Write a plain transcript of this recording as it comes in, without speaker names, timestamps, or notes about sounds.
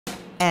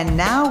And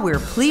now we're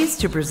pleased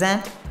to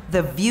present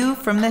The View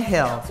from the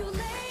Hill.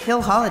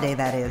 Hill Holiday,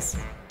 that is.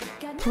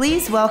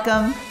 Please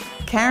welcome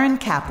Karen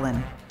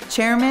Kaplan,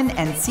 Chairman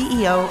and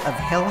CEO of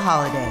Hill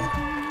Holiday.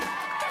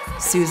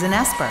 Susan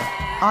Esper,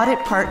 Audit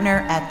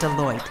Partner at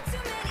Deloitte.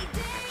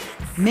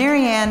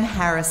 Marianne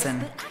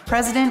Harrison,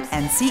 President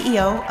and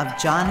CEO of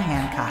John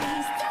Hancock.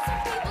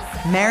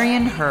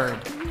 Marian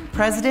Hurd,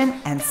 President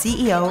and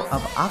CEO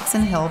of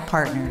Oxon Hill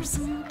Partners.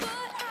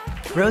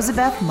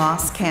 Rosabeth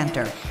Moss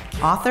Kanter,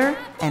 author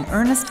and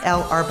Ernest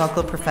L.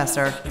 Arbuckle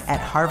Professor at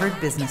Harvard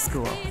Business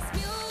School.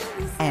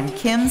 And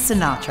Kim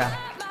Sinatra,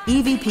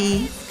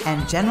 EVP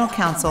and General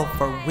Counsel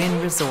for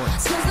Wynn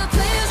Resorts. Now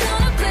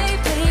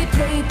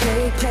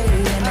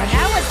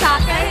we're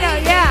talking. I know,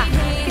 yeah.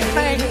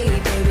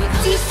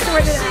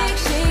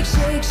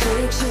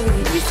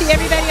 You see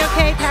everybody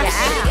okay,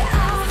 Pastor?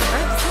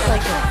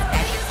 Yeah.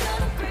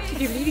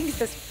 Your meeting's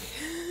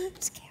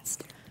just can't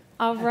stand.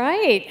 All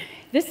right.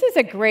 This is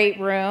a great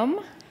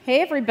room.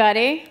 Hey,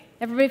 everybody.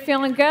 Everybody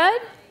feeling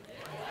good?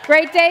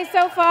 Great day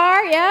so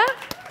far, yeah?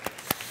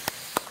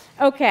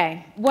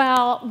 Okay.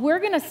 Well, we're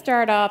going to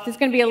start off. This is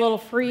going to be a little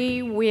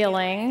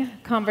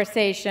freewheeling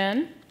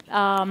conversation.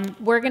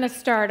 We're going to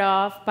start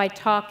off by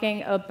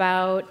talking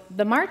about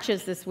the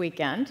marches this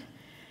weekend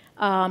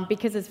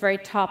because it's very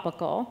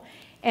topical.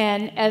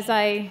 And as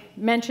I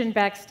mentioned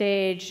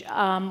backstage,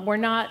 we're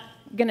not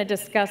going to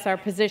discuss our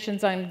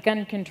positions on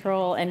gun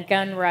control and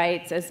gun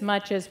rights as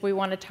much as we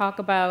want to talk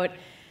about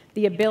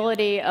the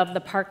ability of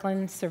the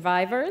Parkland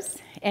survivors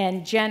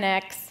and Gen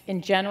X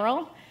in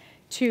general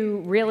to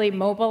really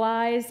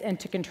mobilize and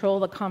to control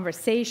the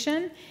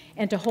conversation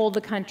and to hold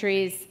the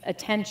country's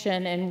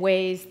attention in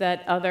ways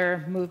that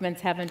other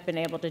movements haven't been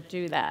able to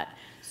do that.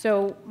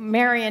 So,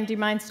 Marian, do you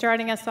mind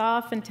starting us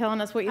off and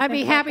telling us what you think about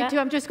that? I'd be happy to.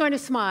 I'm just going to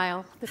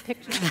smile. The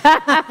picture.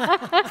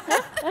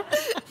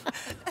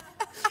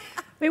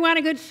 We want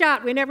a good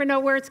shot. We never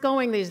know where it's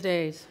going these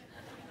days.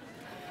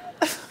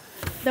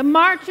 The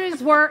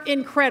marches were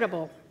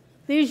incredible.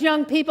 These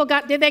young people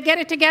did they get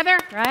it together?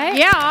 Right?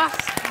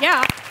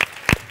 Yeah.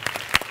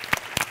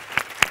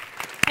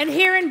 And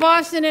here in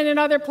Boston and in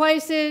other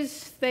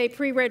places, they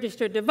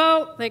pre-registered to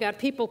vote. They got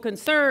people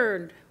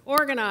concerned,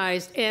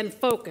 organized, and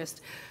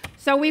focused.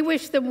 So we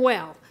wish them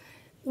well.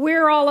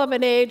 We're all of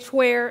an age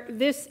where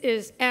this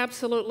is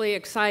absolutely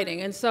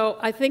exciting. And so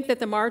I think that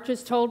the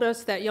marches told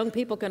us that young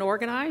people can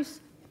organize,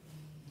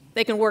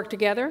 they can work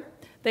together,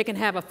 they can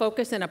have a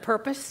focus and a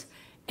purpose,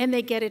 and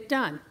they get it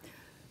done.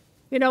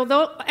 You know,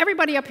 though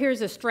everybody up here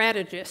is a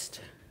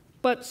strategist,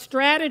 but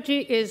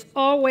strategy is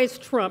always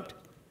trumped,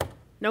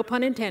 no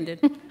pun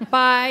intended,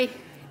 by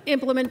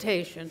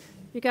implementation.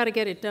 You got to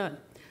get it done.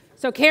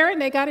 So, Karen,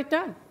 they got it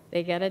done.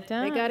 They got it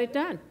done. They got it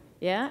done.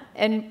 Yeah,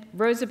 and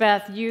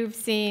Rosabeth, you've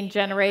seen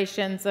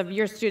generations of,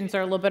 your students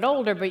are a little bit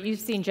older, but you've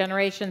seen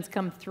generations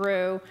come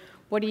through.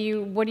 What do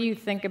you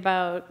think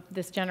about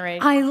this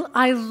generation?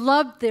 I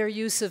loved their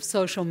use of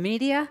social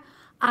media.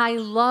 I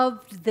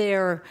loved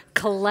their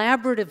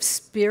collaborative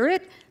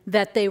spirit,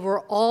 that they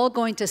were all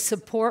going to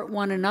support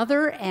one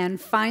another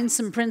and find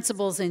some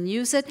principles and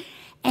use it.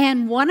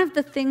 And one of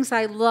the things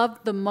I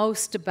loved the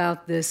most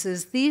about this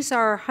is these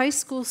are high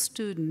school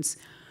students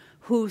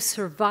who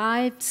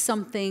survived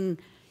something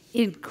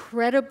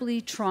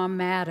incredibly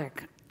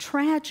traumatic,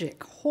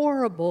 tragic,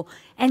 horrible,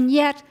 and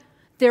yet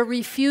they're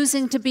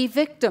refusing to be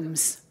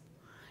victims.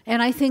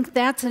 And I think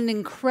that's an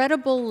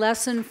incredible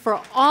lesson for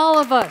all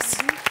of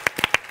us.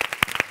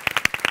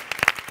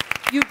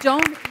 You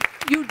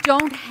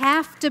don't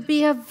have to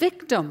be a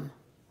victim.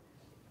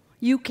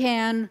 You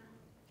can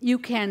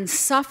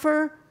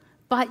suffer,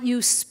 but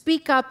you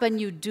speak up and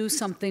you do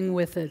something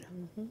with it.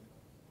 Mm-hmm.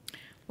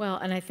 Well,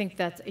 and I think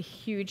that's a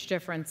huge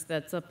difference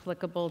that's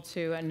applicable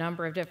to a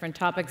number of different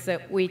topics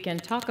that we can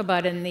talk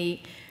about. And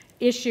the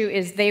issue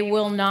is they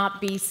will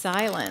not be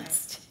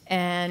silenced.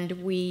 And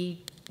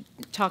we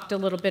talked a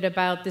little bit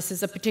about this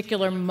is a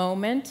particular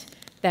moment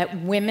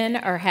that women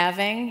are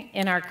having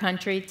in our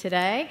country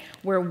today,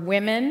 where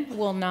women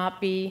will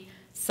not be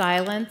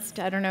silenced.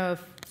 I don't know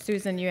if,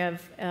 Susan, you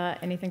have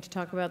anything to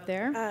talk about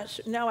there?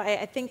 No,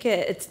 I think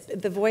it's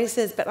the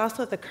voices, but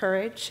also the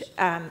courage.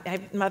 I'm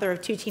a mother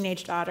of two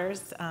teenage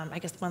daughters. I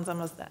guess one's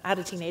almost out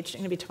of teenage,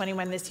 going to be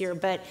 21 this year.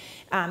 But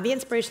the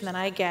inspiration that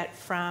I get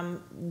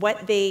from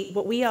what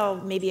we all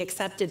maybe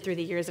accepted through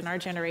the years in our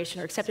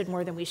generation, or accepted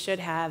more than we should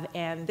have,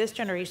 and this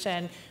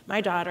generation, my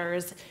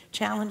daughters,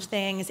 challenge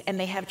things, and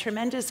they have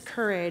tremendous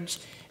courage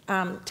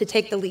to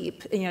take the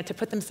leap, to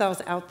put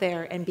themselves out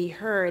there and be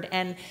heard.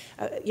 And,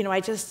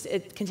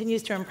 it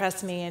continues to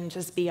impress me and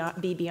just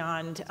be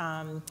beyond,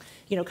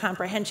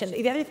 comprehension.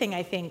 The other thing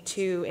I think,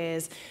 too,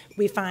 is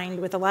we find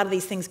with a lot of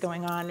these things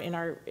going on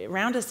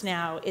around us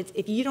now,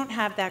 if you don't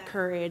have that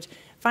courage,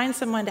 find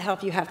someone to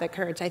help you have that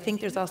courage. I think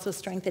there's also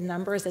strength in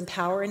numbers and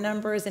power in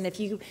numbers, and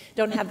if you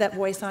don't have that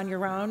voice on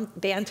your own,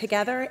 band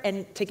together,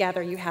 and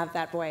together you have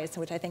that voice,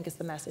 which I think is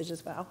the message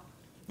as well.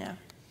 Yeah.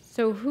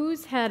 So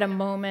who's had a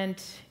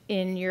moment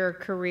in your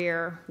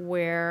career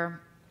where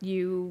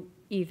you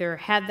either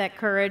had that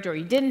courage or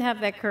you didn't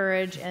have that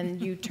courage,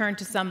 and you turned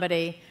to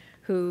somebody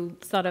who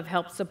sort of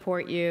helped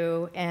support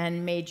you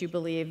and made you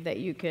believe that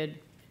you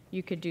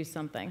could do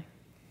something?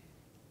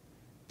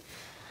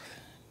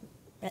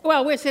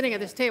 Well, we're sitting at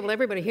this table.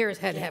 Everybody here has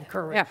had to have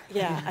courage.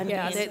 Yeah, I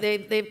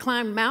mean, They've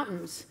climbed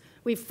mountains.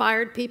 We've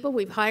fired people.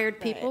 We've hired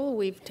people.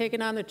 We've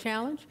taken on the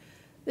challenge.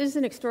 This is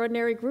an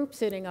extraordinary group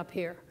sitting up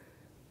here.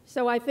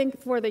 So I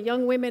think for the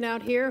young women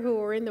out here who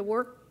are in the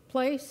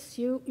workplace,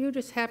 you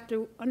just have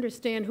to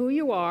understand who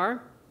you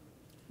are,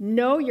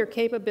 know your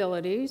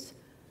capabilities,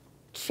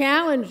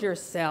 challenge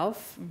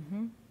yourself,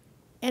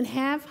 and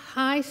have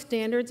high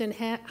standards and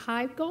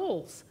high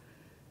goals.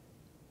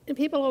 And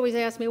people always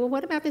ask me, well,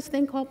 what about this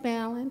thing called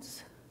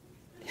balance?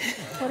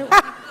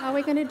 How are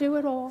we going to do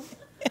it all?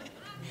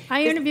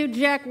 I interviewed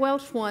Jack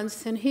Welch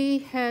once, and he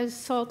has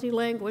salty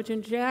language,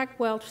 and Jack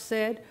Welch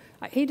said,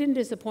 he didn't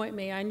disappoint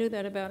me, I knew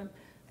that about him.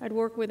 I'd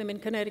worked with him in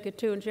Connecticut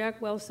too, and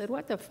Jack Welch said,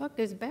 what the fuck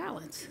is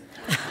balance?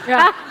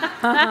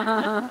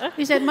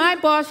 He said, my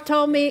boss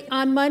told me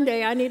on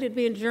Monday I needed to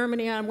be in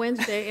Germany on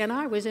Wednesday, and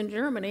I was in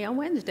Germany on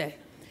Wednesday.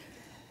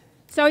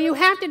 So you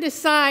have to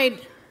decide,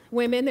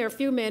 women, there are a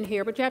few men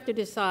here, but you have to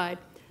decide,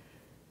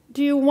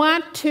 do you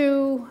want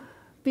to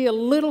be a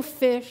little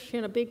fish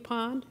in a big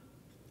pond?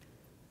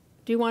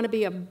 Do you want to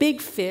be a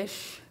big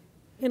fish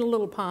in a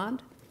little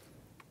pond?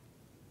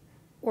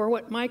 Or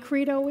what my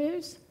credo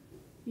is,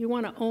 you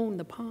want to own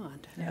the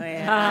pond. Oh,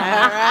 yeah.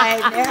 All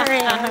right,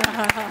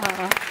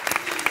 Marian.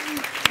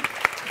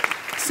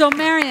 So,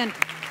 Marian,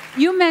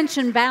 you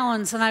mentioned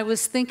balance, and I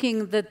was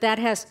thinking that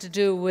has to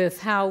do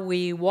with how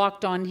we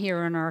walked on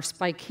here in our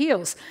spike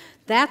heels.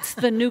 That's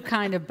the new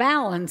kind of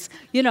balance.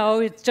 You know,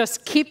 it's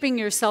just keeping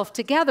yourself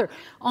together.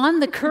 On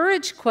the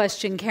courage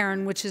question,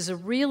 Karen, which is a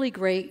really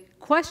great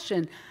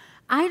question,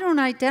 I don't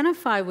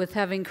identify with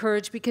having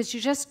courage because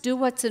you just do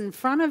what's in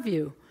front of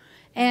you.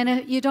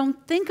 And you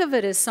don't think of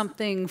it as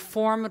something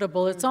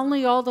formidable. It's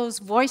only all those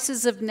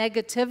voices of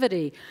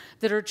negativity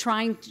that are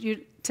trying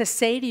to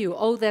say to you,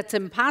 oh, that's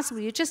impossible.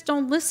 You just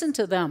don't listen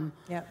to them.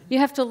 Yep. You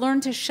have to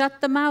learn to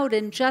shut them out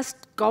and just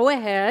go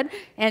ahead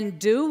and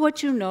do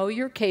what you know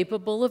you're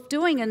capable of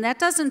doing. And that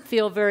doesn't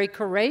feel very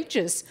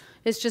courageous.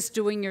 It's just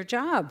doing your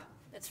job.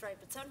 That's right,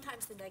 but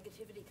sometimes the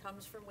negativity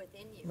comes from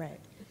within you. Right.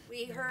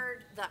 We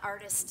heard the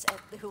artists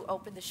who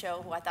opened the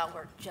show, who I thought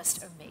were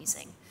just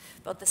amazing,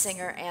 both the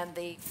singer and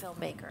the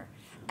filmmaker.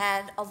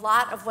 And a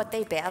lot of what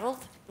they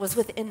battled was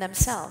within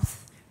themselves,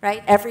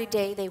 right? Every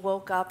day they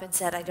woke up and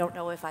said, I don't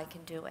know if I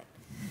can do it.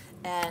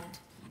 And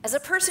as a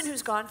person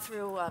who's gone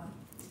through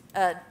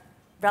a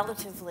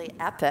relatively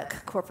epic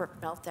corporate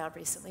meltdown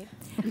recently.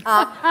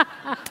 I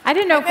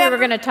didn't know if we were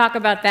going to talk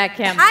about that,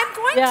 Kim. I'm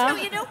going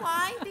to. You know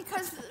why?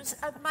 Because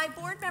my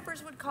board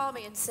members would call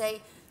me and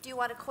say, do you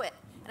want to quit?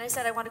 And I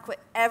said, I want to quit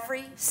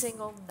every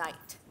single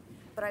night.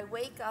 But I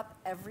wake up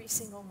every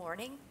single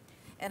morning,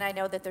 and I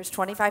know that there's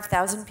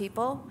 25,000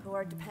 people who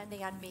are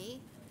depending on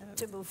me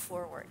to move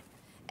forward.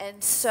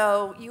 And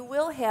so you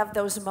will have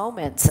those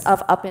moments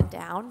of up and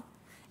down.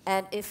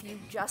 And if you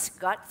just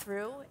gut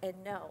through and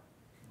know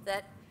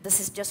that this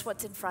is just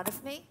what's in front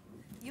of me,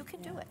 you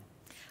can do it.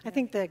 I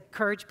think the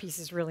courage piece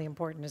is really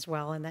important as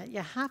well, and that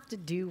you have to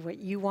do what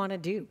you want to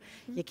do.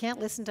 You can't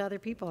listen to other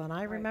people. And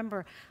I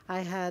remember I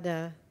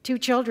had 2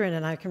 children,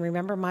 and I can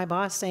remember my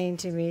boss saying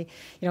to me,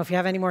 you know, if you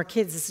have any more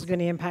kids, this is going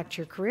to impact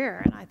your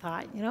career. And I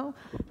thought, you know,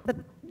 that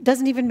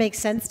doesn't even make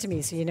sense to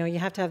me. So, you know, you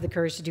have to have the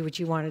courage to do what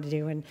you wanted to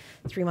do. And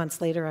 3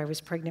 months later, I was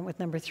pregnant with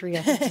number 3,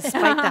 I think,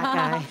 despite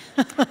that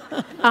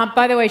guy.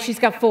 By the way, she's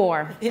got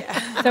 4.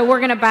 Yeah. So we're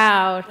going to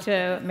bow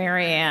to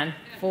Marianne,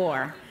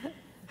 4.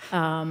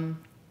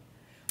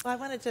 Well, I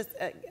want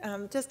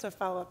to just to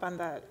follow up on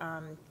the,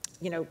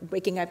 you know,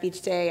 waking up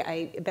each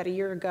day. About a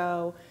year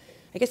ago,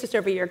 I guess just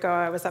over a year ago,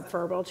 I was up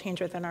for a role change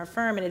within our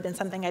firm, and it had been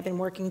something I'd been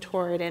working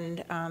toward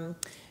and,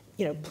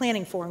 you know,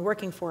 planning for and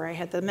working for. I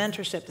had the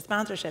mentorship, the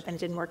sponsorship, and it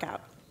didn't work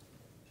out.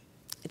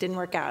 It didn't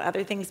work out.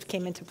 Other things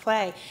came into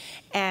play,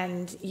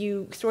 and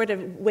you sort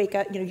of wake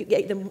up. You know,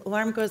 the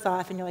alarm goes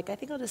off, and you're like, I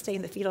think I'll just stay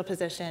in the fetal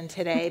position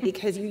today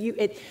because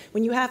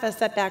when you have a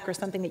setback or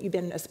something that you've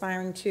been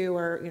aspiring to,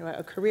 or you know,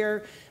 a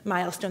career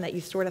milestone that you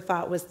sort of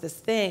thought was this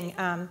thing,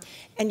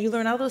 and you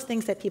learn all those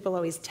things that people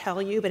always tell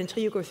you, but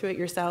until you go through it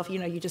yourself, you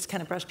know, you just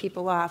kind of brush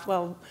people off.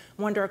 Well,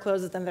 one door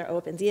closes, then the other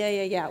opens.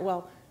 Yeah.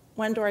 Well,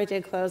 one door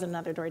did close,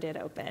 another door did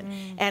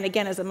open. And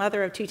again, as a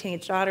mother of 2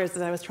 teenage daughters,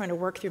 as I was trying to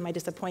work through my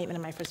disappointment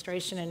and my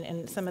frustration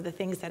and some of the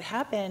things that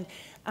happened,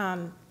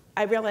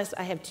 I realized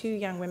I have 2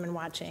 young women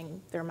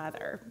watching their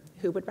mother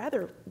who would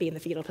rather be in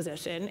the fetal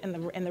position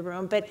in the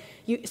room. But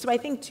so I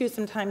think too,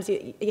 sometimes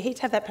you hate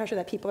to have that pressure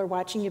that people are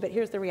watching you, but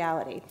here's the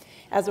reality.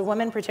 As a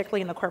woman,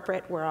 particularly in the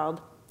corporate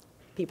world,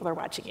 people are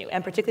watching you.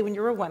 And particularly when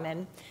you're a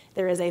woman,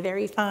 there is a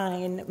very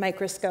fine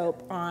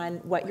microscope on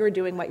what you're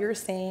doing, what you're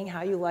saying,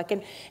 how you look.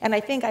 And I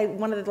think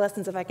one of the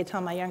lessons, if I could tell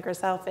my younger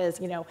self,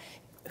 is, you know,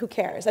 who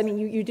cares? I mean,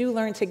 you do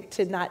learn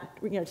to not,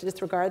 you know, to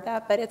disregard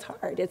that, but it's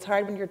hard. It's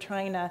hard when you're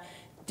trying to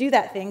do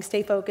that thing,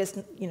 stay focused,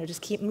 you know,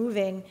 just keep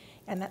moving.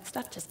 And that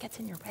stuff just gets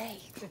in your way.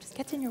 It just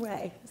gets in your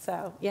way.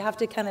 So you have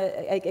to kind of,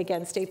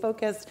 again, stay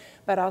focused,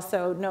 but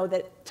also know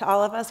that to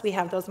all of us, we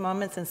have those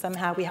moments, and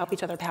somehow we help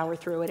each other power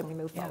through it, and we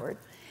move forward.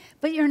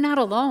 But you're not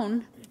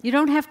alone. You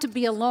don't have to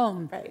be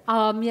alone. Right.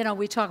 You know,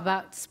 we talk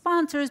about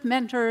sponsors,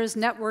 mentors,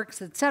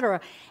 networks, et cetera.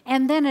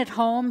 And then at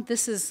home,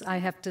 I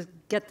have to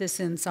get this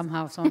in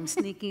somehow, so I'm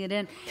sneaking it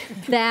in,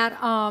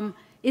 that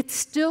it's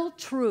still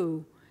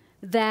true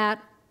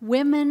that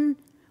women,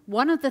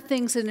 one of the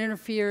things that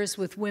interferes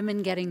with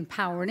women getting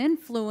power and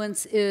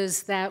influence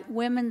is that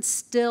women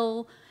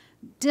still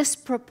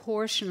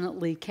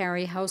disproportionately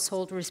carry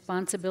household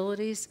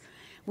responsibilities.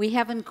 We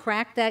haven't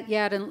cracked that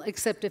yet,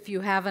 except if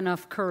you have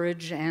enough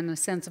courage and a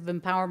sense of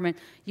empowerment,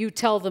 you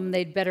tell them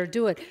they'd better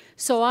do it.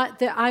 So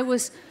I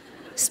was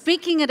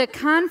speaking at a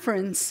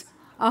conference,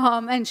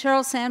 and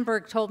Sheryl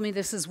Sandberg told me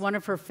this is one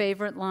of her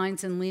favorite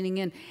lines in Leaning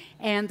In,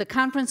 and the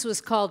conference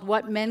was called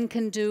What Men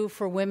Can Do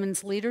for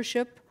Women's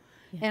Leadership,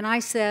 and I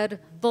said,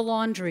 the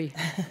laundry.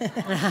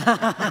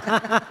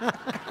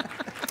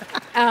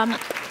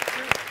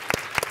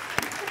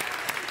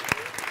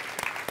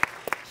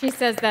 She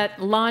says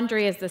that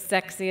laundry is the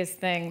sexiest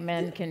thing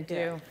men can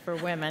do for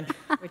women,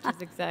 which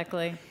is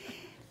exactly...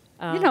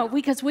 You know,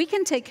 because we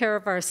can take care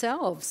of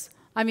ourselves.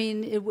 I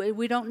mean,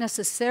 we don't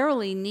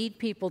necessarily need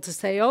people to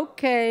say,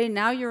 okay,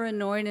 now you're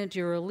anointed,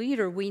 you're a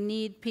leader. We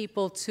need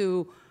people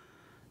to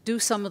do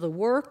some of the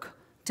work,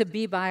 to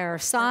be by our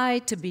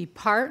side, to be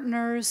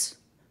partners,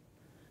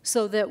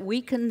 so that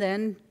we can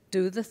then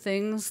do the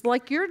things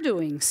like you're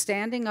doing,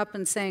 standing up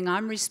and saying,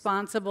 I'm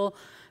responsible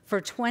for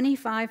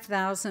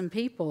 25,000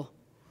 people.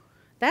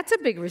 That's a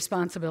big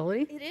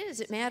responsibility. It is.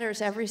 It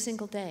matters every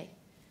single day.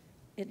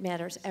 It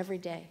matters every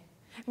day.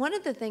 One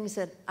of the things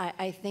that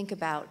I think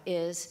about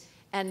is,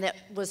 and that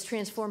was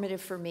transformative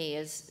for me,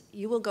 is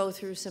you will go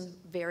through some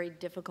very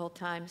difficult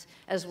times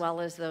as well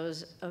as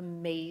those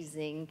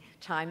amazing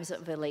times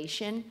of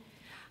elation.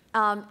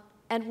 And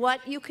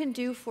what you can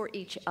do for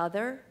each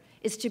other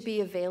is to be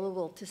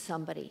available to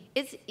somebody.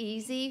 It's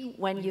easy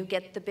when you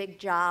get the big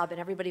job and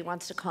everybody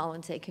wants to call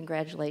and say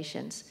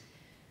congratulations.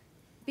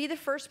 Be the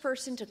first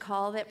person to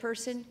call that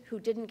person who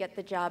didn't get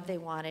the job they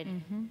wanted,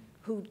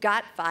 who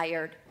got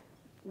fired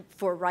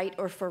for right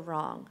or for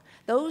wrong.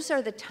 Those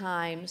are the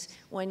times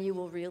when you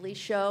will really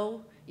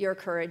show your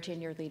courage and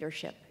your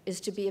leadership,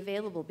 is to be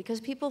available, because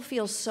people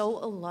feel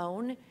so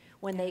alone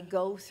when they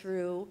go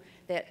through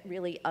that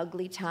really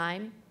ugly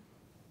time.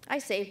 I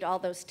saved all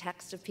those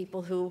texts of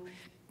people who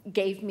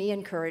gave me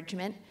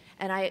encouragement,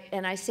 and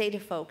I say to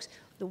folks,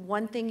 the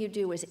one thing you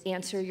do is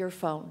answer your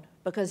phone,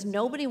 because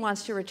nobody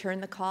wants to return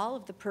the call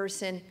of the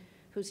person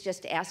who's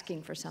just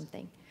asking for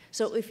something.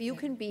 So if you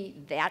can be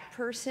that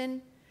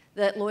person,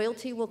 that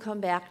loyalty will come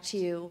back to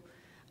you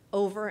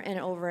over and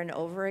over and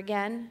over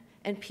again,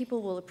 and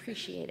people will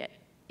appreciate it,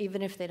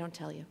 even if they don't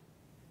tell you.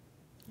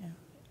 Yeah,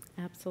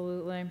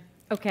 absolutely.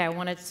 Okay, I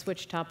want to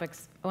switch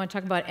topics. I want to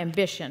talk about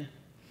ambition.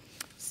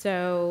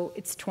 So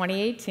it's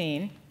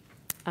 2018.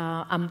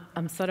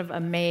 I'm sort of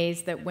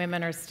amazed that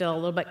women are still a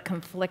little bit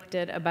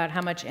conflicted about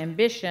how much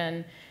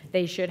ambition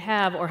they should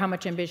have or how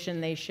much ambition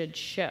they should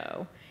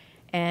show.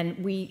 And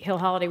Hill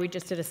Holiday, we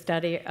just did a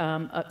study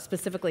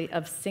specifically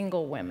of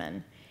single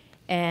women.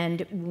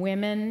 And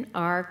women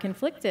are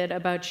conflicted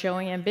about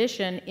showing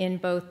ambition in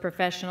both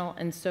professional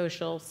and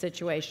social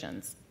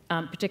situations,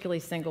 particularly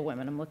single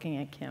women. I'm looking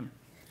at Kim.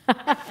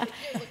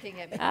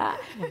 Looking at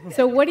me.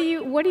 So what do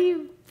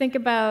you think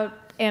about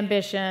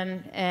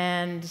ambition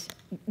and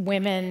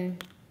women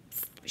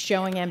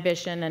showing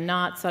ambition and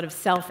not sort of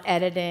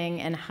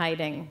self-editing and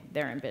hiding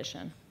their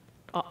ambition?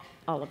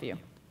 All of you.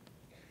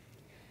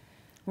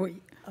 Were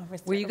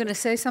you going to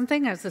say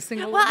something as a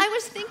single Well, woman? I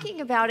was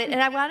thinking about it,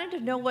 and I wanted to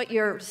know what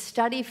your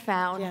study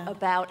found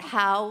about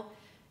how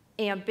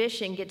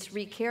ambition gets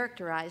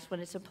recharacterized when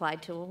it's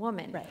applied to a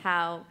woman,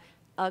 how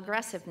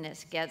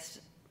aggressiveness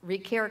gets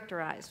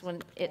recharacterized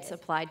when it's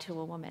applied to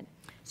a woman.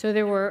 So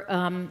there were,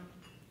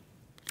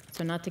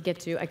 so not to get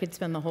to, I could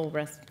spend the whole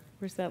rest.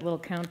 Where's that little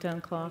countdown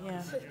clock?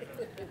 Yeah.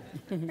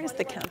 Where's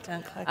the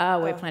countdown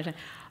clock? Wait, plenty.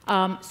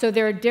 So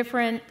there are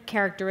different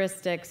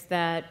characteristics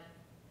that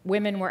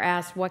women were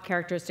asked what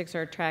characteristics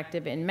are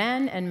attractive in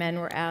men, and men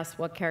were asked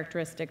what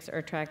characteristics are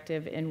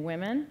attractive in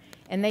women,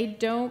 and they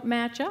don't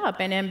match up.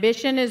 And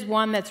ambition is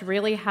one that's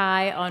really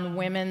high on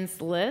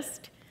women's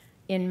list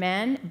in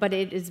men, but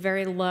it is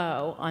very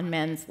low on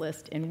men's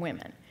list in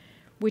women,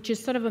 which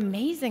is sort of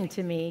amazing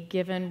to me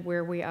given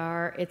where we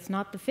are. It's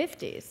not the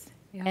 50s.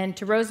 Yeah. And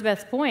to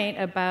Rosabeth's point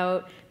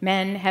about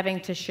men having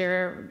to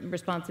share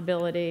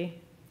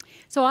responsibility.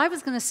 So I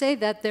was going to say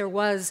that there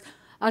was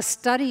a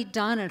study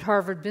done at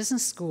Harvard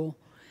Business School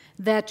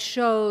that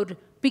showed,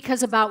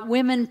 because about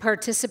women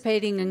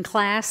participating in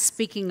class,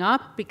 speaking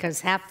up,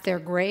 because half their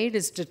grade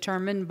is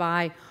determined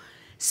by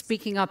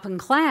speaking up in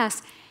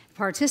class,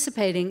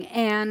 participating,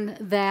 and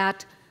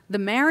that the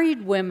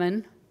married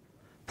women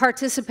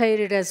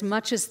participated as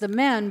much as the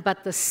men,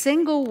 but the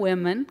single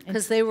women,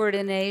 because they were at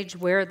an age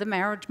where the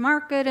marriage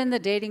market and the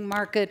dating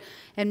market,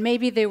 and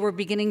maybe they were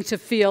beginning to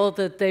feel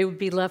that they would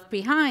be left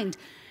behind,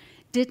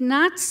 did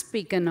not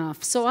speak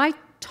enough. So I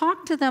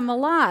talk to them a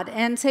lot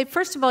and say,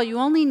 first of all, you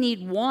only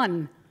need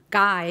one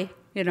guy,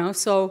 you know,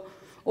 so,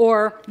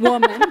 or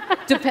woman,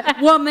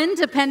 woman,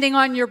 depending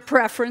on your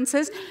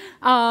preferences.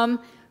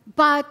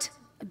 But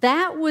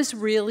that was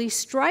really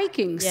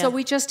striking. Yeah. So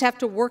we just have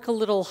to work a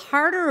little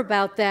harder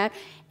about that,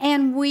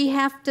 and we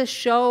have to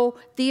show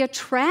the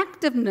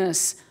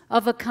attractiveness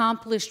of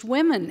accomplished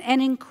women.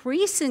 And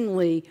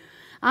increasingly,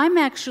 I'm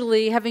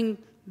actually, having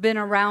been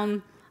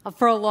around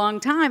for a long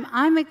time,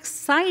 I'm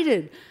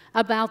excited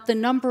about the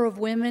number of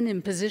women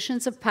in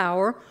positions of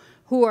power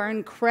who are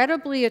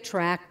incredibly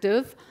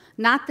attractive.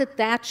 Not that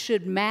that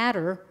should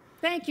matter.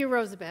 Thank you,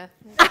 Rosabeth.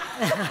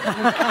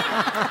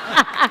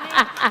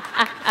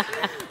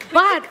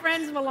 But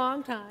friends of a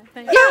long time.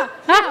 Thank you.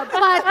 Yeah,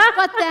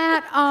 but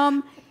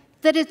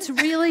that it's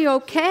really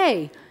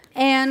okay,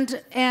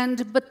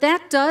 but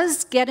that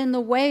does get in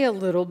the way a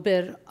little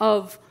bit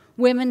of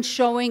women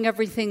showing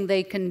everything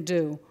they can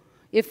do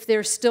if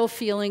they're still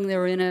feeling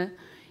they're in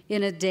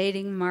a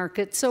dating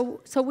market.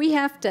 So we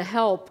have to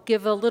help,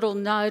 give a little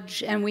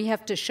nudge, and we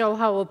have to show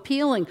how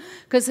appealing.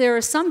 Because there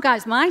are some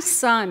guys, my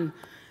son,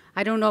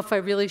 I don't know if I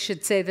really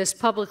should say this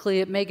publicly,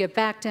 it may get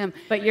back to him.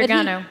 But you're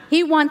gonna.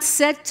 He once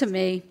said to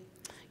me,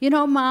 you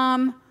know,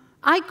 Mom,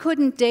 I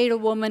couldn't date a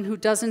woman who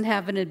doesn't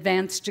have an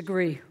advanced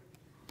degree.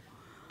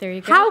 There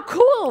you go. How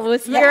cool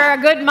was that? You're a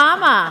good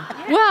mama.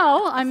 Yeah.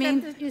 Well, I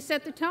mean. You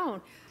set the tone.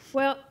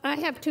 Well, I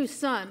have 2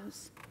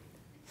 sons.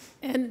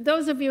 And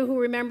those of you who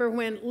remember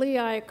when Lee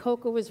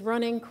Iacocca was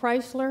running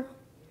Chrysler?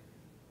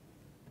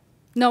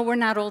 No, we're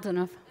not old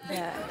enough.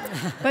 Yeah.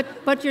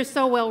 but you're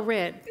so well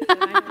read.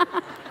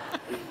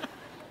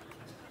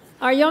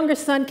 Our younger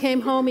son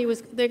came home.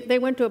 They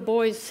went to a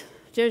boys'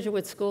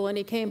 Jesuit school, and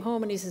he came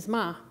home and he says,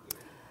 Ma,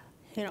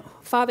 you know,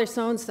 Father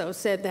so-and-so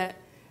said that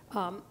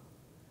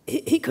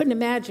he couldn't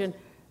imagine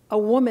a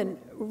woman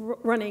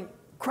running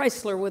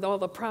Chrysler with all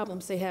the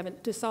problems they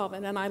have to solve.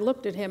 And I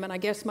looked at him, and I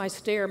guess my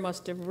stare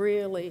must have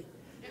really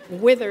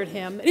withered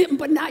him.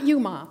 But not you,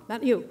 Mom,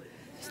 not you.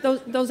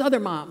 Those other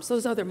moms,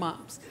 those other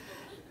moms.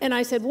 And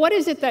I said, what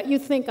is it that you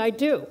think I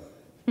do?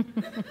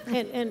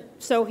 and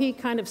so he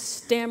kind of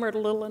stammered a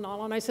little and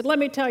all, and I said, let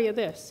me tell you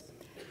this.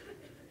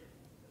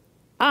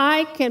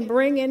 I can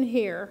bring in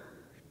here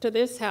to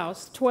this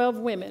house 12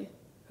 women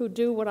who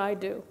do what I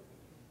do.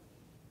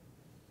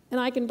 And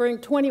I can bring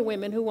 20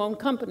 women who own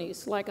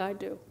companies like I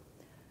do.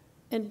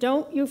 And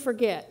don't you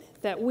forget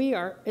that we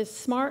are as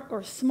smart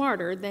or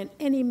smarter than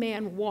any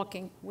man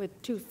walking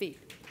with 2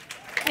 feet.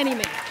 Any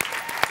man.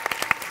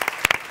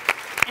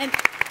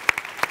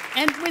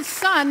 And with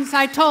sons,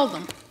 I told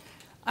them,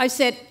 I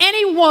said,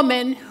 any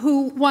woman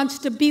who wants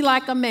to be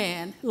like a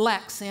man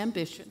lacks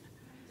ambition.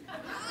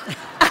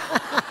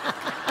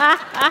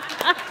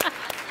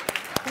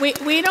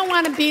 We don't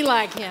want to be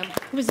like him,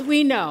 because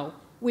we know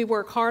we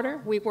work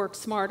harder, we work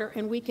smarter,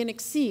 and we can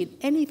exceed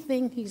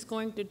anything he's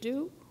going to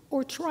do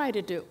or try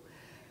to do.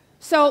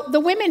 So the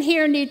women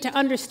here need to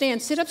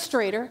understand, sit up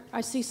straighter.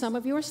 I see some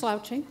of you are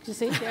slouching. You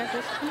see,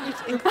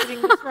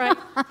 including this, right?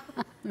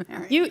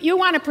 You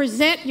want to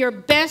present your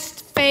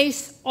best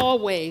face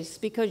always,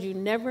 because you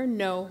never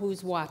know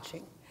who's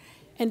watching.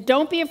 And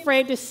don't be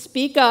afraid to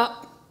speak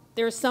up.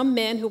 There are some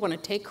men who want to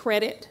take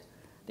credit.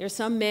 There are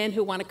some men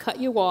who want to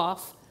cut you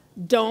off.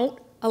 Don't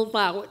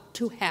allow it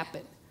to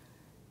happen.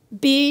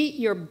 Be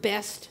your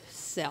best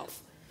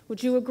self.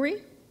 Would you agree?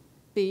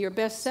 Be your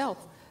best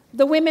self.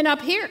 The women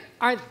up here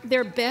are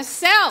their best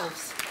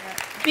selves.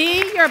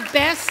 Be your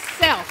best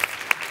self.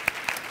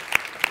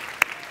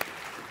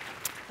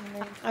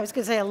 I was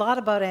going to say a lot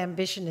about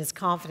ambition is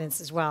confidence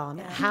as well.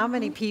 And how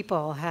many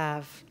people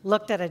have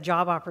looked at a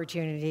job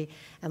opportunity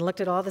and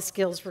looked at all the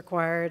skills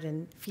required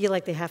and feel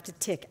like they have to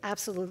tick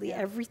absolutely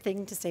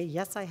everything to say,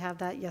 yes, I have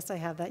that, yes, I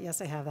have that,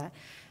 yes, I have that.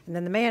 And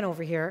then the man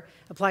over here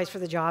applies for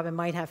the job and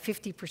might have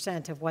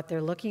 50% of what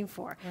they're looking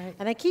for. Right.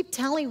 And I keep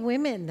telling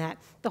women that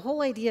the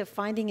whole idea of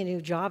finding a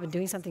new job and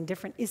doing something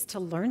different is to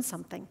learn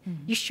something.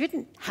 Mm-hmm. You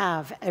shouldn't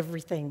have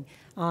everything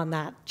on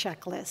that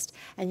checklist.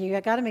 And you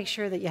got to make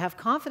sure that you have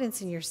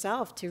confidence in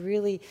yourself to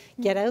really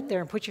get out there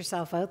and put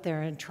yourself out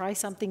there and try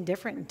something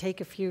different and take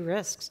a few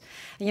risks.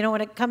 And you know,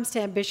 when it comes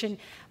to ambition,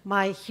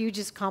 my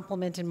hugest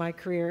compliment in my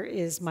career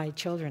is my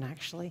children,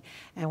 actually.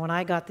 And when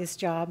I got this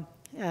job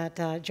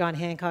at John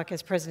Hancock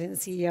as president and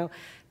CEO,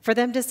 for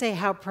them to say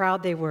how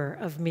proud they were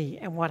of me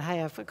and what I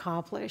have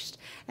accomplished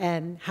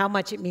and how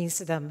much it means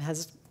to them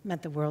has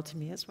meant the world to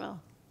me as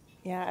well.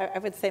 Yeah, I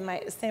would say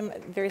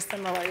very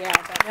similar. Yeah,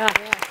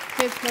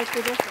 kids make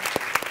the difference.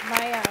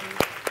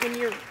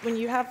 When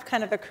you have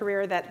kind of a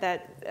career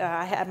that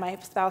I had, my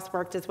spouse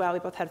worked as well. We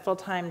both had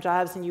full-time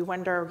jobs, and you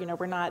wonder, you know,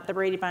 we're not the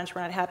Brady Bunch,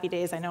 we're not Happy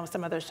Days. I know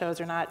some of those shows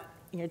are not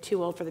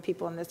too old for the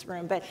people in this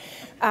room, but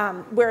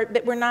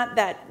we're not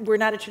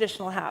a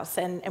traditional house,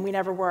 and we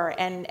never were.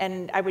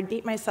 And I would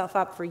beat myself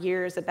up for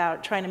years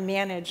about trying to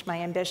manage my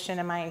ambition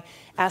and my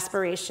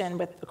aspiration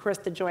with, of course,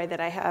 the joy that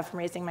I have from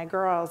raising my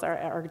girls,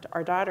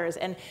 our daughters.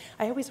 And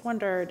I always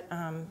wondered,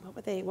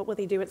 what will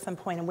they do at some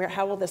point, and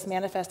how will this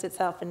manifest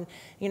itself? And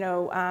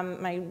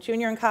my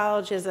junior in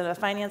college is a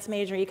finance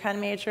major, econ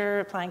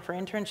major, applying for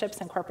internships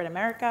in corporate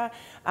America.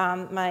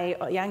 My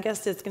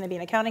youngest is going to be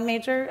an accounting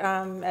major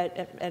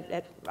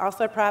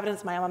also at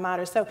Providence, my alma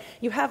mater. So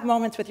you have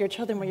moments with your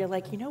children where you're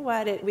like, you know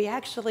what,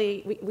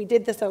 we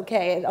did this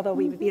okay, although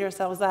we beat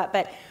ourselves up.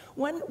 But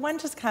one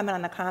just comment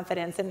on the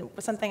confidence, and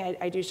something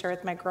I do share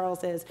with my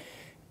girls is,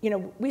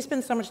 we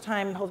spend so much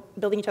time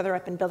building each other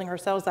up and building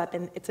ourselves up,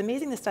 and it's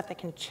amazing the stuff that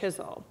can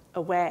chisel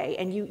away.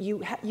 And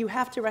you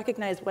have to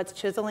recognize what's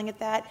chiseling at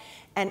that,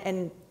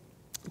 and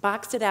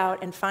box it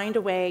out and find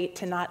a way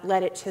to not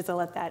let it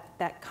chisel at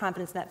that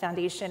confidence and that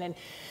foundation. And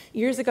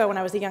years ago, when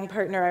I was a young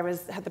partner,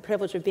 I had the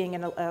privilege of being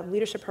in a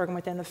leadership program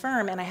within the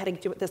firm, and I had to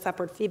do this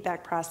upward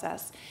feedback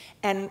process.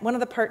 And one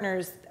of the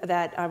partners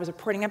that I was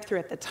reporting up through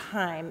at the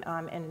time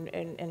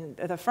in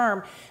the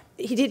firm,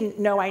 he didn't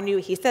know I knew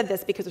he said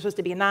this because it was supposed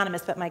to be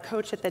anonymous, but my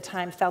coach at the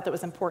time felt it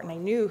was important I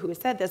knew who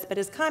said this, but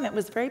his comment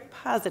was very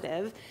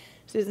positive.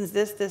 Susan's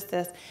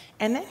this.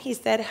 And then he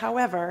said,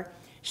 however,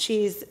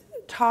 she's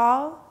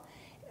tall,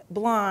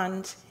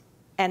 blonde,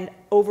 and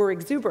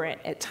over-exuberant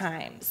at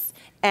times,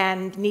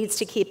 and needs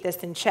to keep this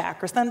in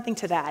check, or something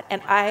to that.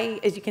 And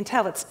as you can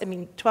tell,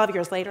 12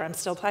 years later, I'm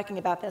still talking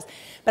about this,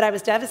 but I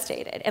was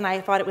devastated, and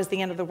I thought it was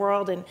the end of the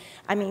world. And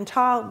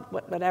tall,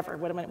 whatever,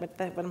 how am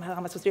I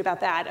supposed to do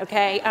about that,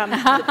 okay?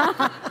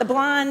 The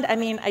blonde,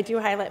 I do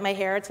highlight my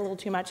hair, it's a little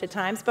too much at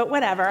times, but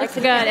whatever. Looks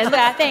good.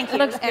 Thank you.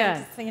 Looks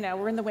good.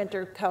 We're in the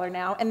winter color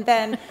now. And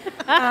then,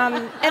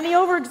 and the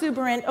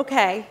over-exuberant,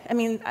 okay.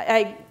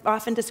 I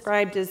often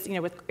described as,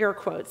 with air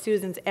quotes,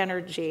 Susan's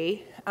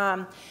energy.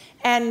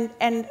 And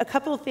a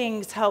couple of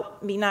things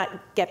helped me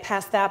not get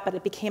past that, but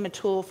it became a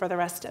tool for the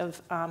rest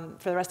of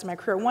my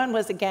career. One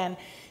was, again,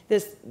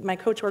 my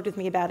coach worked with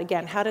me about,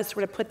 again, how to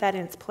sort of put that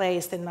in its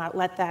place and not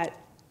let that,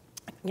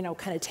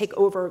 kind of take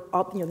over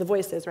all, the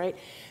voices, right?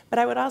 But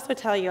I would also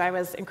tell you, I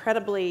was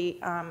incredibly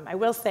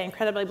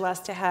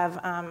blessed to have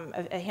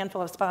a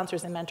handful of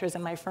sponsors and mentors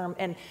in my firm.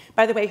 And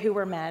by the way, who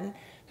were men,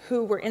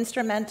 who were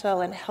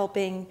instrumental in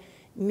helping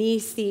me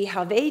see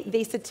how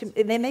they said to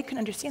me, then they couldn't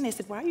understand. They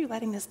said, why are you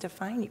letting this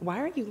define you? Why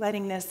are you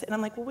letting this? And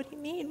I'm like, well, what do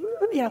you mean?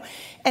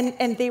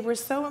 And they were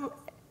so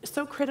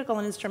critical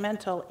and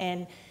instrumental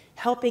in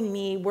helping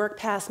me work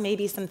past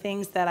maybe some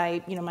things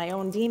that my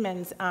own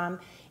demons,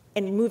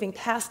 and moving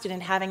past it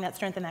and having that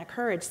strength and that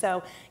courage.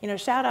 So,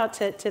 shout out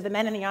to the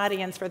men in the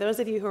audience. For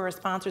those of you who are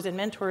sponsors and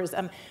mentors,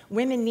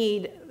 women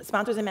need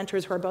sponsors and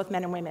mentors who are both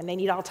men and women. They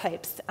need all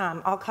types,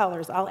 all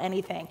colors, all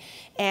anything.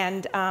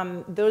 And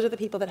those are the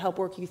people that help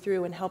work you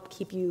through and help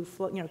keep you,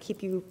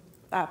 keep you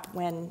up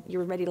when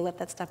you're ready to let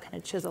that stuff kind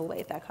of chisel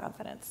away at that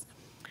confidence.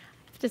 I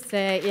have to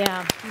say,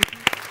 yeah.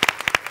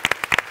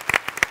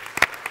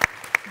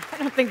 I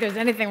don't think there's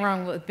anything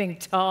wrong with being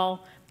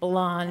tall,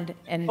 blonde,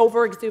 and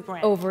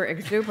over-exuberant.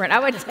 I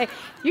would say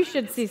you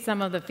should see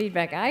some of the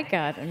feedback I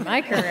got in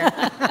my career.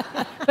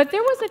 But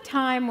there was a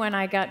time when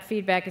I got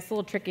feedback. It's a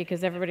little tricky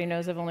because everybody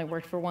knows I've only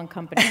worked for one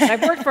company.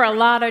 I've worked for a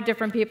lot of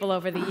different people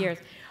over the years.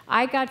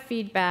 I got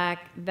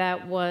feedback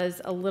that was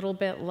a little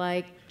bit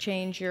like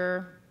change,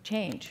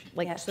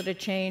 yes. Sort of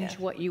change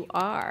what you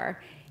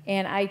are.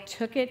 And I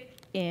took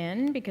it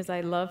in because I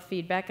love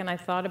feedback, and I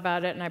thought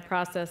about it, and I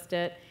processed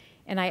it,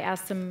 and I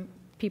asked some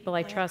people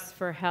I trust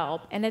for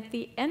help. And at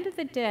the end of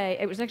the day,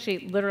 it was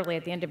actually literally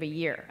at the end of a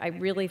year, I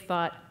really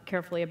thought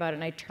carefully about it,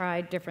 and I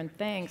tried different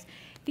things.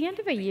 At the end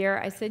of a year,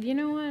 I said, you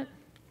know what?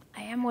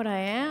 I am what I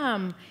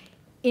am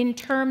in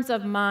terms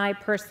of my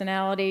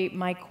personality,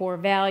 my core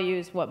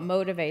values, what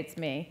motivates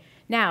me.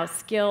 Now,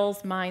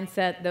 skills,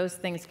 mindset, those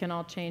things can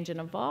all change and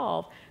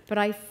evolve, but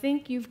I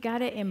think you've got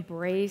to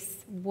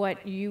embrace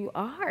what you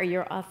are,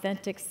 your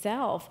authentic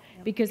self,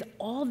 because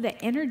all the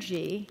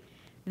energy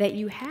that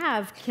you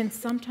have can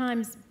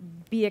sometimes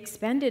be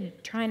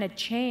expended trying to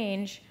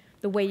change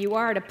the way you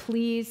are to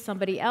please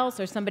somebody else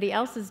or somebody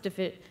else's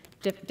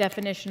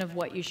definition of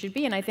what you should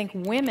be. And I think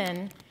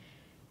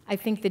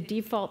the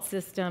default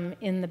system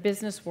in the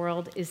business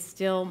world is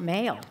still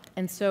male.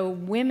 And so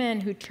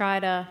women who try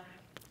to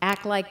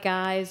act like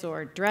guys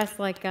or dress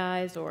like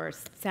guys or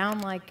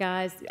sound like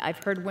guys,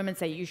 I've heard women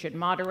say you should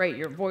moderate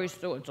your voice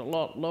so it's a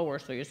lot lower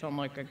so you sound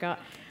like a guy.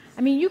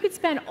 You could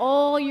spend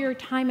all your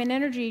time and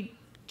energy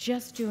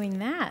just doing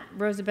that.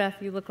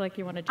 Rosabeth, you look like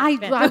you want to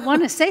jump in. I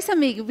want to say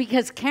something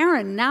because,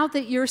 Karen, now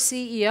that you're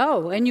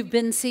CEO, and you've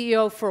been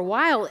CEO for a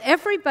while,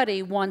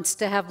 everybody wants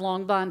to have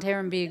long blonde hair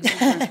and be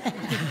exuberant.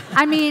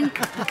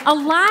 A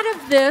lot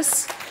of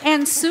this,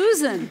 and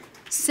Susan,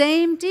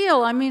 same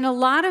deal. A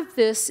lot of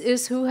this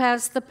is who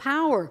has the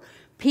power.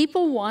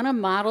 People want to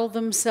model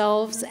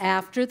themselves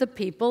after the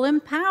people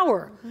in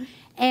power.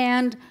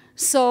 And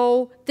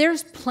so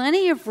there's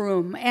plenty of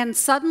room, and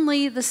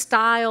suddenly the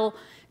style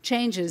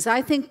changes.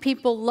 I think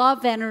people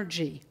love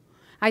energy.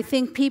 I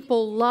think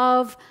people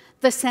love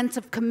the sense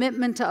of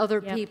commitment to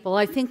other people.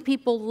 I think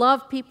people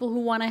love people who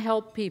want to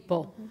help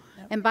people.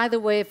 And by the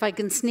way, if I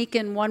can sneak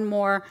in one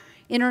more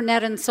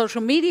internet and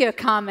social media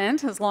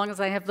comment, as long as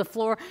I have the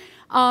floor,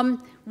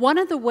 one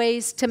of the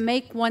ways to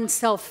make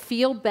oneself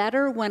feel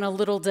better when a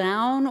little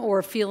down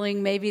or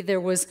feeling maybe there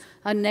was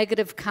a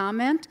negative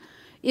comment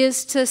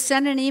is to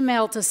send an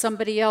email to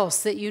somebody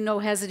else that you know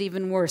has it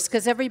even worse,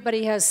 because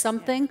everybody has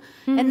something.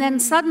 And then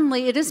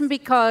suddenly it isn't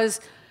because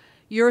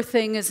your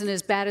thing isn't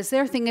as bad as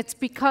their thing. It's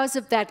because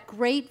of that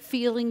great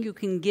feeling you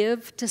can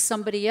give to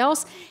somebody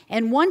else.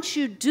 And once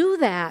you do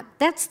that,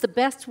 that's the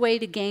best way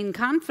to gain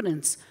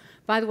confidence.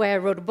 By the way, I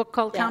wrote a book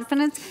called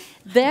Confidence.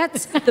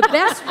 That's the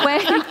best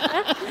way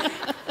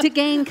to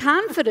gain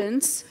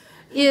confidence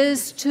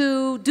is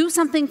to do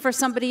something for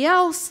somebody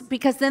else,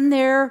 because then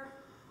they're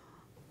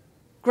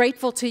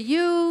grateful to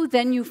you.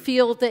 Then you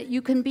feel that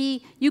you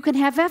can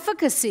have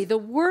efficacy. The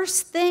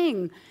worst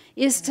thing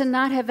is to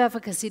not have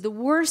efficacy. The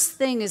worst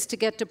thing is to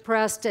get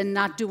depressed and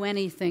not do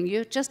anything.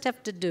 You just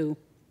have to do.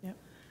 Yep.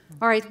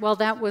 All right, well,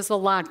 that was a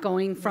lot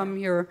going from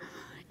your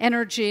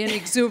energy and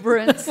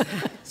exuberance,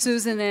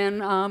 Susan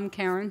and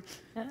Karen.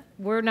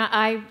 We're not,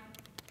 I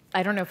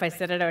don't know if I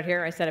said it out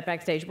here, I said it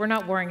backstage. We're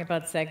not worrying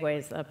about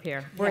segues up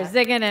here. We're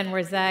zigging and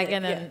we're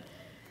zagging.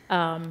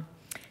 And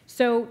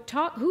so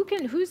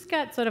who's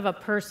got sort of a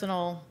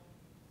personal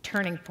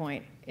turning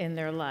point in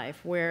their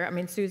life where, I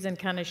mean, Susan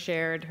kind of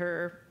shared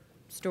her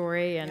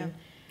story, and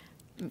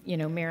you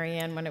know,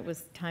 Marianne, when it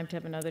was time to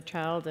have another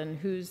child, and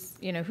who's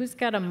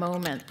got a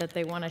moment that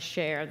they want to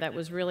share that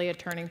was really a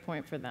turning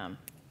point for them?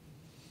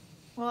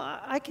 Well,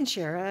 I can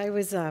share. I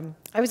was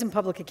in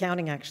public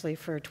accounting actually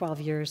for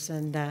 12 years,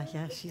 and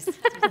she's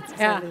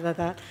excited about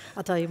that.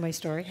 I'll tell you my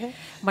story,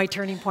 my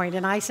turning point.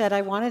 And I said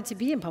I wanted to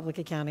be in public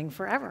accounting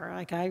forever.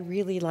 Like, I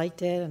really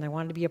liked it, and I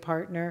wanted to be a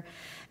partner.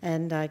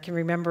 And I can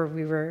remember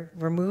we were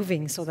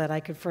moving so that I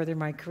could further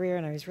my career,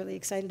 and I was really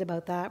excited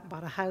about that.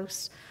 Bought a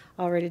house,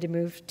 all ready to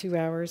move 2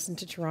 hours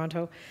into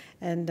Toronto,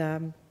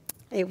 and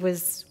it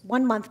was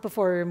 1 month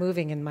before we were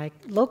moving, and my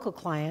local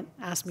client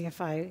asked me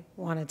if I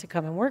wanted to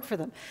come and work for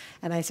them.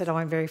 And I said, oh,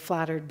 I'm very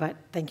flattered, but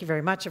thank you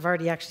very much. I'd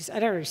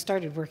already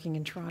started working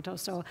in Toronto,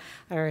 so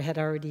I had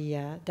already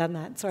done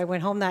that. So I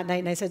went home that night,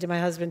 and I said to my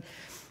husband,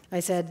 I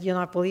said, you'll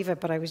not believe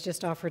it, but I was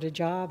just offered a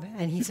job.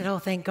 And he said, oh,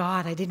 thank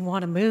God, I didn't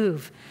want to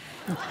move.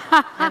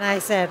 And I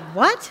said,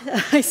 what?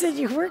 I said,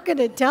 you weren't going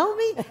to tell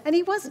me? And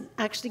he wasn't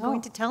actually going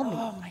to tell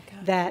me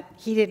that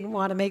he didn't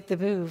want to make the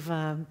move.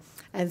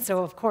 And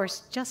so, of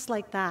course, just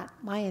like that,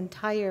 my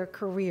entire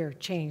career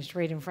changed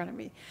right in front of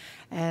me.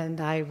 And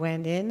I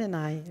went in and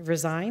I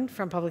resigned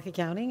from public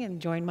accounting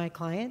and joined my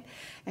client.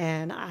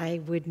 And I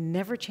would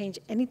never change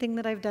anything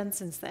that I've done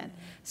since then.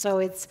 So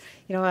it's,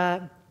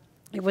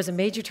 it was a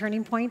major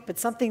turning point, but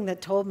something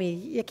that told me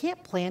you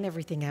can't plan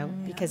everything out,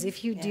 because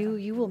if you do,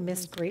 you will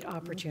miss great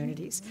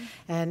opportunities.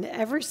 And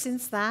ever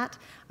since that,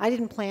 I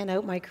didn't plan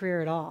out my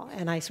career at all.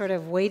 And I sort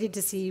of waited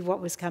to see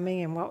what was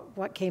coming and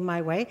what came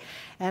my way.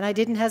 And I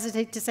didn't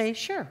hesitate to say,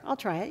 sure, I'll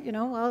try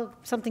it.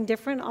 Something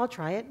different, I'll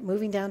try it.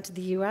 Moving down to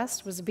the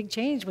U.S. was a big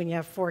change when you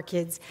have 4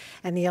 kids,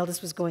 and the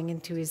eldest was going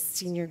into his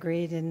senior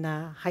grade in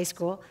high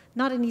school.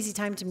 Not an easy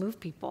time to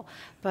move people,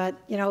 but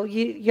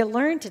you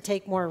learn to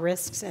take more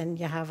risks, and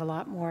you have a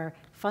lot more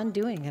fun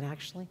doing it,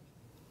 actually.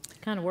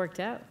 Kind of worked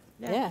out.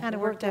 Yeah, kind of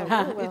worked out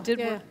really well. It did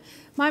work.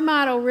 My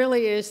motto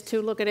really is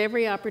to look at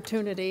every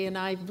opportunity, and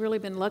I've really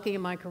been lucky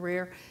in my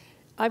career.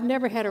 I've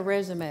never had a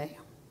resume.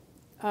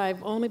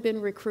 I've only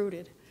been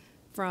recruited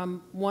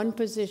from one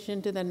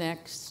position to the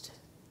next.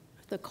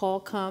 The call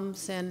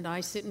comes, and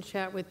I sit and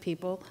chat with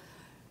people.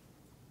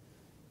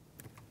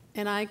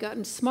 And I've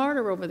gotten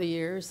smarter over the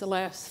years. The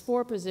last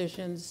 4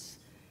 positions,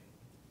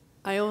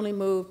 I only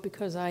moved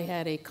because I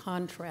had a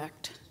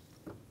contract,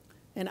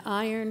 an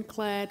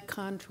ironclad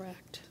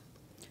contract.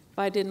 If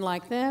I didn't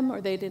like them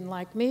or they didn't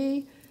like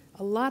me,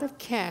 a lot of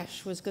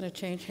cash was going to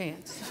change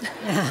hands.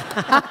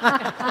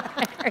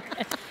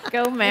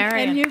 Go,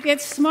 Marian. And you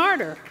get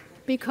smarter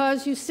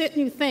because you sit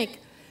and you think,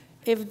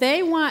 if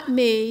they want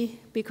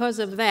me because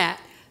of that,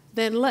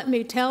 then let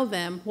me tell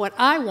them what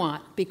I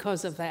want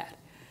because of that.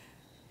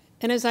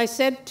 And as I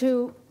said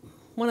to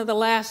one of the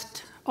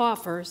last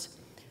offers,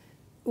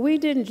 we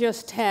didn't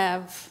just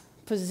have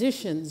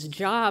positions,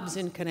 jobs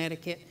in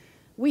Connecticut.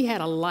 We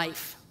had a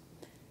life.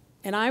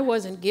 And I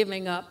wasn't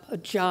giving up a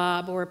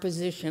job or a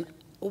position.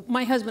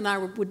 My husband and I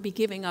would be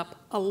giving up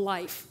a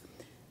life.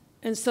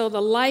 And so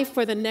the life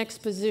for the next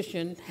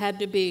position had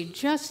to be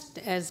just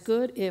as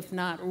good, if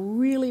not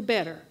really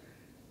better,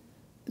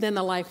 than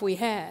the life we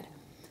had.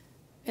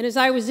 And as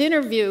I was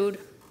interviewed,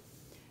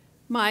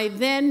 my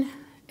then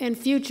and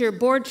future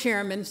board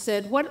chairman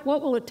said, what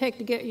will it take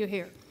to get you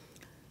here?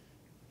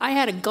 I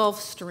had a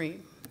Gulf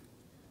Stream,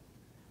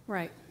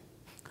 right.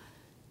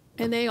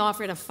 And they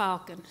offered a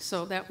Falcon,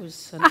 so that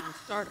was a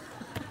non-starter.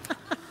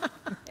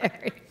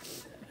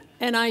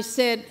 And I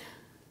said,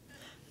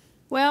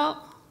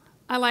 well,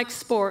 I like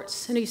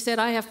sports. And he said,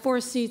 I have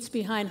 4 seats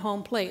behind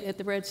home plate at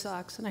the Red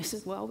Sox. And I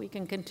said, well, we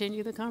can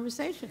continue the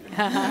conversation.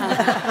 Because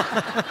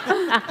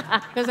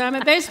I'm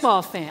a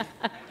baseball fan.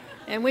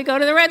 And we go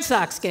to the Red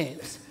Sox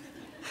games.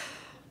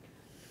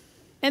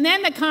 And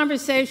then the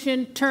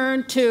conversation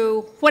turned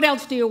to, what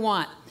else do you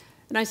want?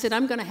 And I said,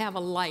 I'm going to have a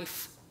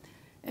life.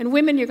 And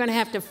women, you're going to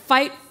have to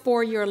fight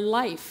for your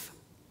life.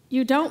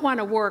 You don't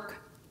want to work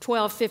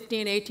 12,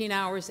 15, 18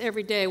 hours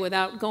every day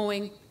without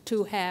going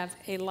to have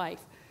a life.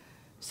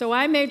 So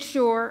I made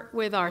sure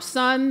with our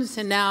sons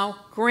and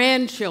now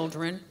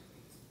grandchildren,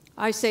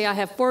 I say I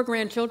have 4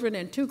 grandchildren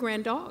and 2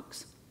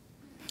 granddogs.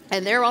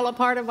 And they're all a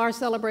part of our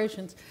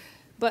celebrations.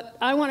 But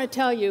I want to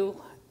tell you,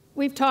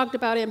 we've talked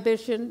about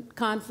ambition,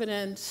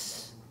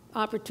 confidence,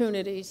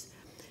 opportunities.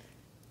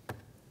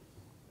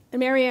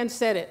 And Marianne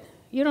said it.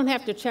 You don't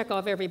have to check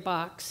off every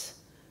box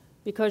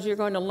because you're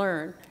going to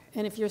learn.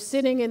 And if you're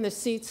sitting in the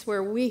seats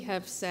where we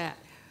have sat,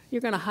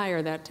 you're going to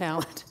hire that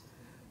talent.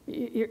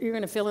 You're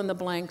going to fill in the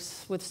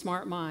blanks with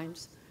smart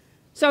minds.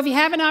 So if you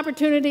have an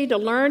opportunity to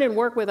learn and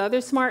work with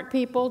other smart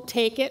people,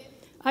 take it.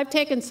 I've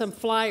taken some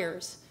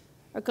flyers.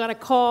 I got a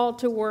call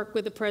to work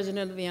with the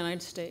President of the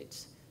United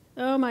States.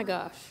 Oh my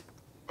gosh.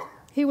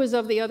 He was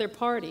of the other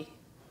party.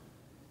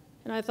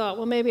 And I thought,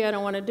 well, maybe I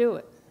don't want to do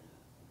it.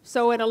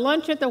 So at a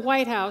lunch at the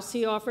White House,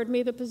 he offered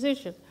me the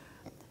position.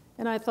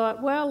 And I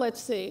thought, well,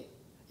 let's see.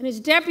 And his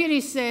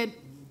deputy said,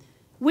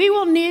 we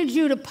will need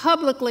you to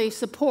publicly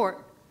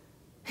support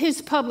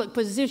his public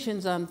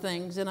positions on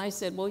things. And I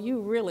said, well,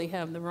 you really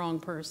have the wrong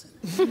person.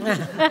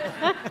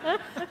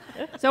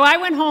 So I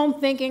went home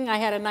thinking I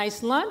had a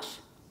nice lunch,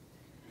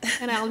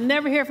 and I'll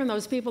never hear from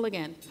those people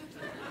again.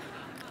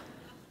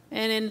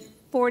 And in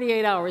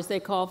 48 hours, they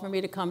called for me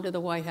to come to the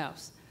White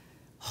House.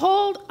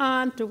 Hold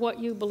on to what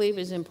you believe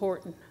is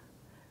important.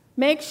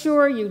 Make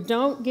sure you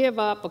don't give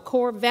up a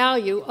core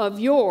value of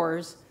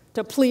yours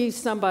to please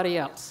somebody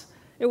else.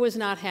 It was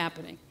not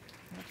happening.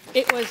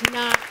 It was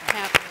not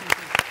happening.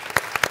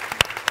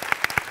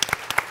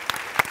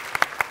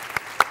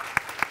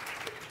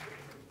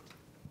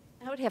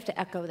 I would have to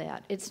echo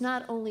that. It's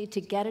not only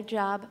to get a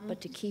job, but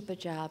to keep a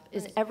job.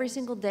 Is every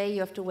single day you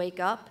have to wake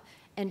up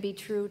and be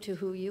true to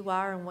who you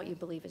are and what you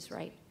believe is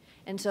right.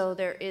 And so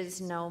there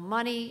is no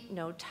money,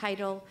 no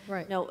title,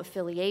 no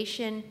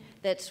affiliation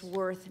that's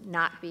worth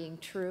not being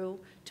true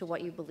to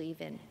what you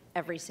believe in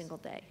every single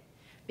day,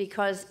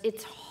 because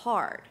it's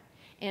hard.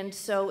 And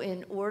so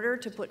in order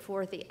to put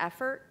forth the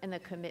effort and the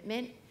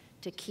commitment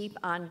to keep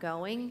on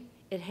going,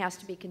 it has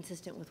to be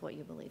consistent with what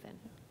you believe in.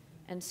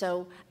 And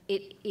so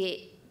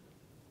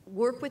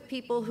work with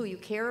people who you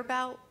care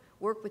about,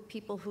 work with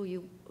people who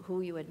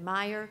you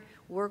admire,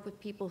 work with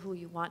people who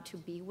you want to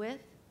be with,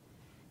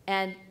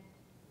 and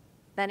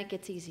then it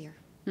gets easier.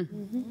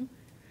 Mm-hmm.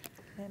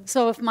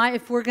 So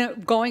if we're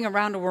going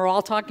around and we're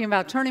all talking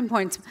about turning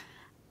points,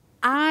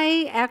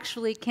 I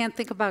actually can't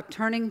think about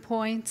turning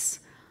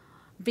points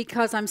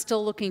because I'm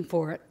still looking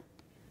for it.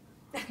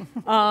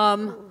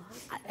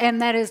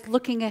 And that is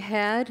looking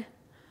ahead,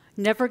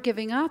 never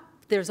giving up.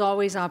 There's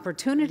always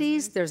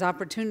opportunities. There's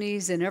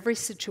opportunities in every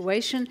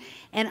situation.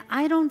 And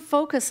I don't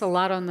focus a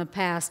lot on the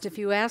past. If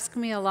you ask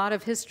me a lot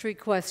of history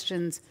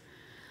questions,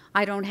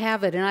 I don't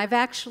have it. And I've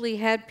actually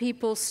had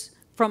people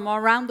from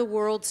around the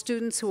world,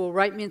 students who will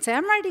write me and say,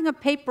 I'm writing a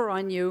paper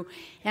on you,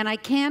 and I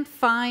can't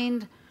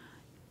find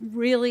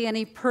really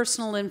any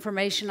personal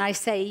information. I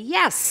say,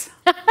 yes.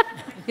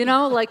 You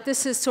know, like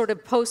this is sort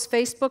of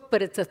post-Facebook,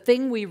 but it's a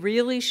thing we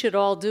really should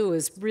all do,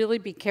 is really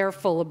be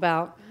careful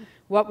about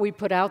what we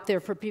put out there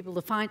for people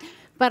to find.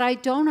 But I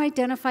don't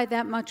identify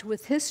that much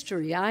with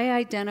history. I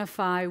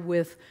identify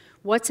with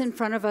what's in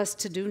front of us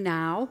to do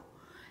now,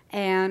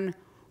 and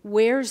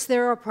where's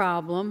there a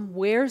problem,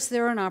 where's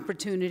there an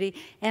opportunity.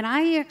 And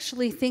I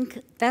actually think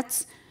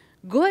that's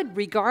good,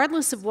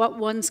 regardless of what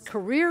one's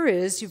career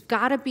is. You've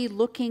got to be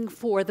looking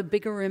for the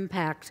bigger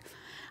impact.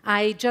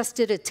 I just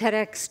did a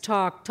TEDx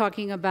talk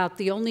talking about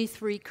the only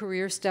 3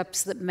 career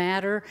steps that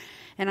matter.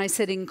 And I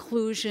said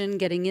inclusion,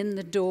 getting in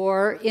the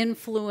door,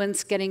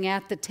 influence, getting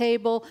at the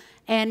table,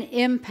 and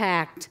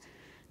impact,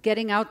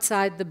 getting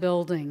outside the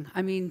building.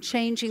 I mean,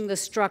 changing the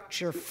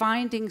structure,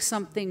 finding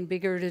something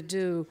bigger to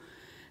do.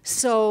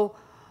 So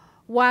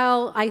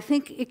while I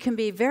think it can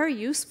be very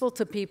useful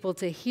to people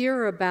to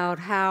hear about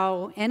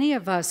how any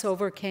of us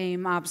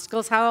overcame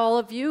obstacles, how all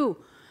of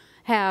you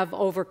have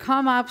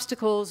overcome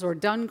obstacles or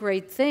done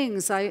great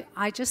things,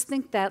 I just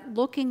think that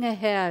looking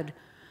ahead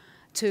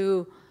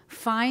to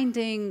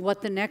finding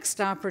what the next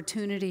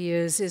opportunity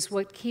is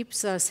what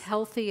keeps us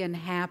healthy and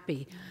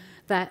happy.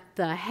 That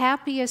the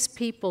happiest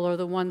people are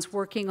the ones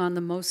working on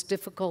the most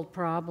difficult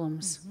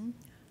problems. Mm-hmm.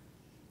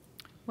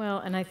 Well,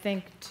 and I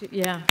think,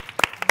 yeah.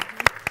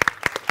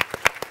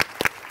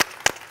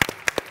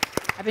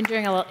 I've been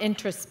doing a little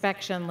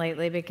introspection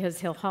lately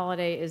because Hill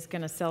Holiday is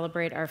going to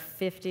celebrate our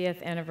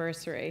 50th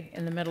anniversary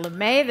in the middle of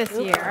May this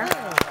year.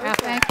 Yeah,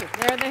 thank you.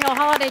 There are the Hill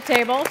Holiday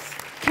tables.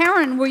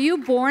 Karen, were you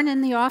born in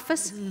the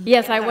office?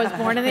 Yes, I was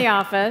born in the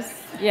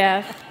office,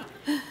 yes.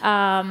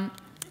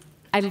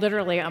 I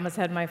literally almost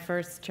had my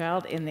first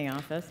child in the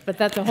office, but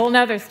that's a whole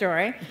nother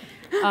story.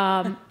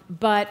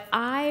 But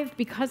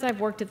because I've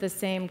worked at the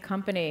same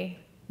company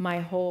my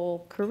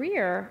whole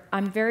career,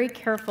 I'm very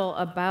careful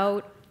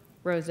about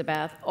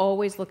Rosabeth,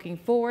 always looking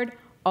forward,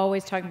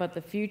 always talking about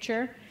the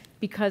future,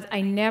 because I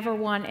never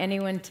want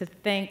anyone to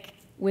think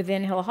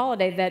within Hill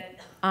Holiday that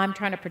I'm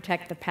trying to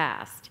protect the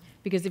past.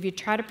 Because if you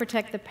try to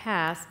protect the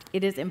past,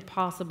 it is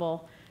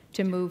impossible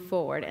to move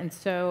forward. And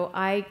so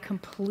I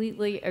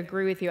completely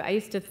agree with you. I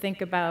used to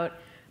think about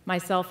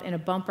myself in a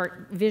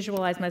bumper,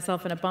 visualize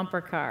myself in a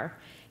bumper car.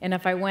 And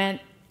if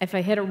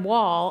I hit a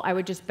wall, I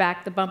would just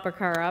back the bumper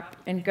car up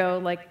and go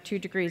like 2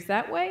 degrees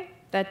that way.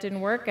 That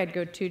didn't work. I'd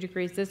go 2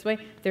 degrees this way.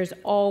 There's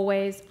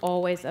always,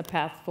 always a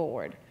path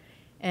forward.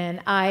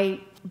 And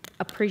I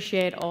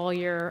appreciate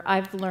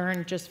I've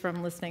learned just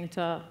from listening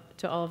to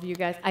all of you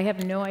guys. I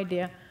have no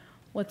idea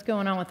what's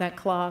going on with that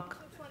clock.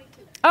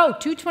 2:22. Oh,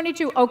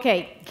 2:22.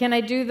 Okay, can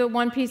I do the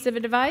one piece of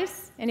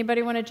advice?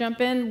 Anybody want to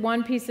jump in?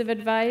 One piece of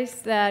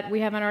advice that we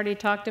haven't already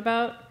talked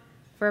about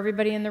for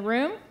everybody in the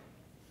room?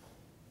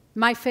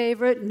 My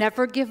favorite,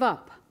 never give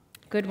up.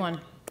 Good one.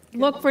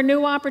 Look for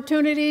new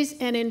opportunities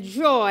and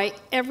enjoy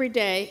every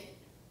day.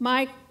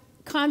 My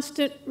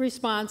constant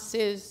response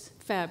is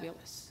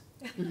fabulous.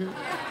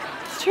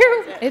 It's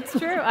true. It's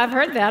true. I've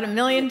heard that a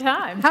million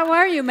times. How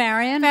are you,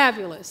 Marian?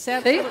 Fabulous.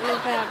 Absolutely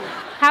fabulous.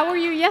 How were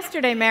you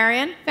yesterday,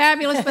 Marian?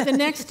 Fabulous, but the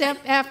next step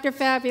after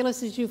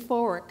fabulous is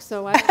euphoric,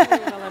 so I don't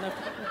do well enough.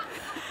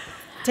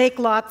 Take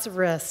lots of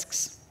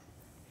risks.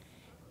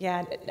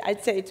 Yeah,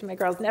 I'd say to my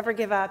girls, never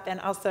give up. And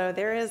also,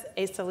 there is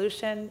a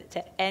solution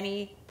to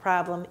any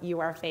problem you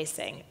are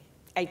facing.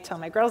 I tell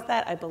my girls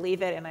that, I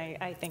believe it, and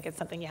I think it's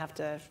something you have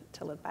to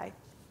live by.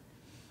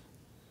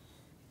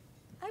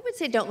 I would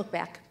say don't look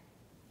back.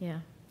 Yeah.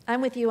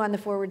 I'm with you on the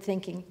forward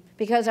thinking,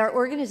 because our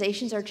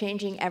organizations are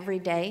changing every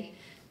day.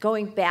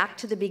 Going back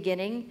to the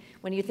beginning,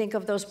 when you think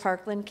of those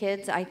Parkland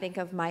kids, I think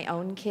of my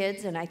own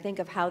kids, and I think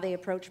of how they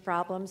approach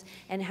problems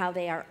and how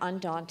they are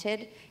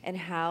undaunted and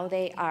how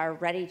they are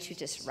ready to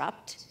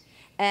disrupt.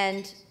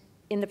 And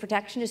in the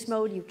protectionist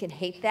mode, you can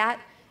hate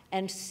that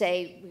and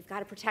say, we've got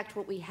to protect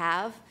what we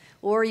have,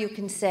 or you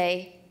can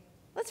say,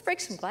 let's break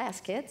some glass,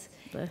 kids.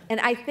 And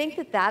I think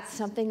that that's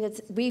something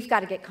we've got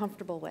to get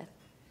comfortable with,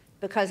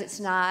 because it's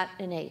not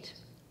innate.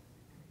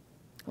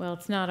 Well,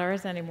 it's not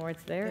ours anymore,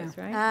 it's theirs,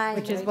 Yeah. right?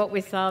 Which is what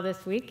we saw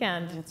this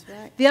weekend. That's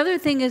right. The other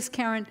thing is,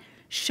 Karen,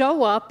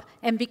 show up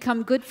and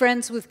become good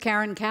friends with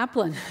Karen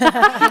Kaplan.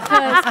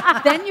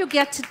 Because then you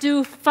get to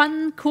do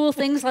fun, cool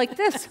things like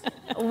this.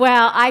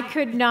 Well, I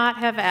could not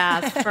have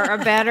asked for a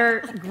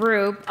better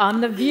group on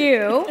The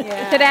View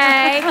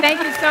today.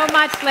 Thank you so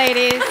much,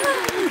 ladies.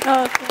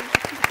 Oh,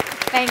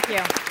 Thank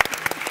you.